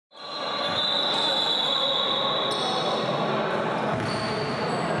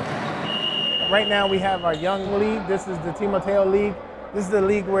Right now we have our young league. This is the Timoteo League. This is the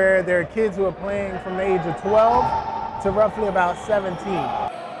league where there are kids who are playing from the age of 12 to roughly about 17.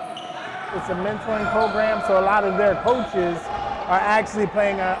 It's a mentoring program, so a lot of their coaches are actually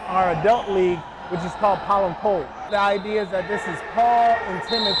playing our adult league, which is called Paul and Cole. The idea is that this is Paul and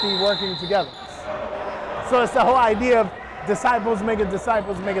Timothy working together. So it's the whole idea of disciples making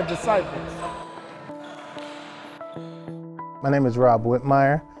disciples making disciples. My name is Rob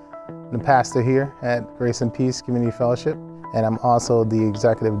Whitmire. I'm the pastor here at Grace and Peace Community Fellowship, and I'm also the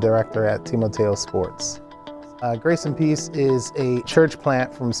executive director at Timoteo Sports. Grace and Peace is a church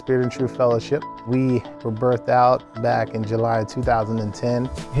plant from Spirit and Truth Fellowship. We were birthed out back in July 2010.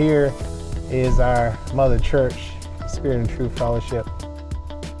 Here is our mother church, Spirit and Truth Fellowship.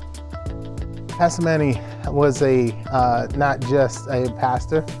 Pastor Manny was not just a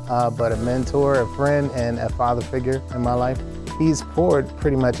pastor, but a mentor, a friend, and a father figure in my life. He's poured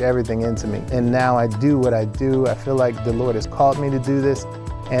pretty much everything into me. And now I do what I do. I feel like the Lord has called me to do this,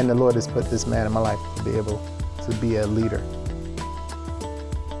 and the Lord has put this man in my life to be able to be a leader.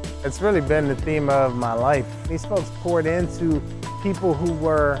 It's really been the theme of my life. These folks poured into people who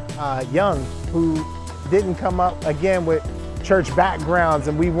were young, who didn't come up, again, with church backgrounds,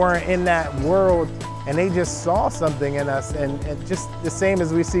 and we weren't in that world, and they just saw something in us, and just the same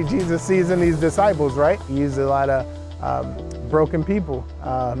as we see Jesus sees in these disciples, right? He used a lot of broken people,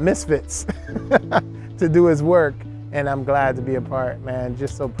 misfits, to do his work, and I'm glad to be a part, man,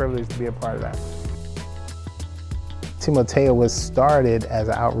 just so privileged to be a part of that. Timoteo was started as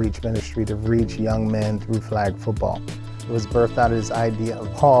an outreach ministry to reach young men through flag football. It was birthed out of this idea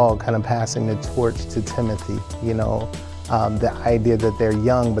of Paul kind of passing the torch to Timothy, you know, the idea that they're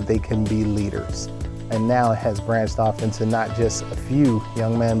young, but they can be leaders. And now it has branched off into not just a few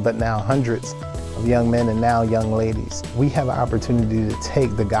young men, but now hundreds of young men and now young ladies. We have an opportunity to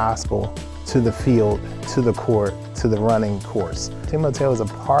take the gospel to the field, to the court, to the running course. Timoteo is a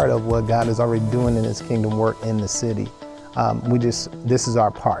part of what God is already doing in his kingdom work in the city. This is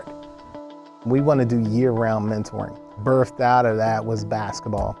our part. We want to do year-round mentoring. Birthed out of that was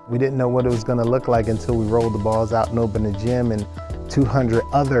basketball. We didn't know what it was going to look like until we rolled the balls out and opened the gym, and 200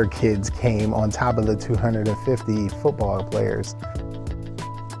 other kids came on top of the 250 football players.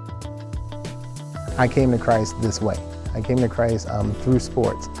 I came to Christ this way. I came to Christ through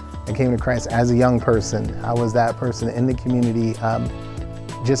sports. I came to Christ as a young person. I was that person in the community,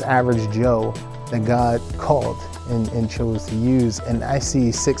 just average Joe, that God called and chose to use. And I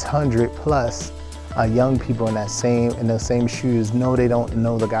see 600 plus young people in those same shoes. No, they don't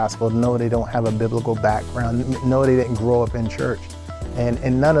know the gospel. No, they don't have a biblical background. No, they didn't grow up in church.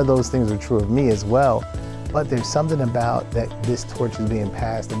 And none of those things are true of me as well. But there's something about that this torch is being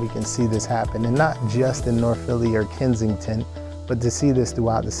passed, and we can see this happen, and not just in North Philly or Kensington, but to see this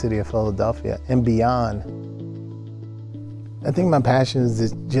throughout the city of Philadelphia and beyond. I think my passion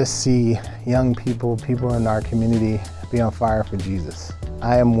is to just see young people in our community be on fire for Jesus.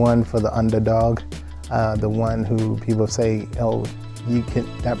 I am one for the underdog, the one who people say, oh,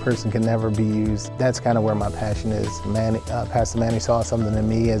 that person can never be used. That's kind of where my passion is. Pastor Manny saw something in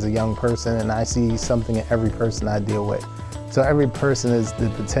me as a young person, and I see something in every person I deal with. So every person is the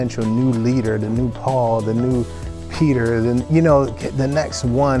potential new leader, the new Paul, the new Peter, the next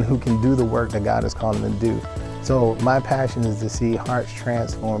one who can do the work that God has called him to do. So my passion is to see hearts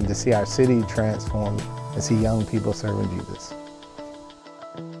transformed, to see our city transformed, and see young people serving Jesus.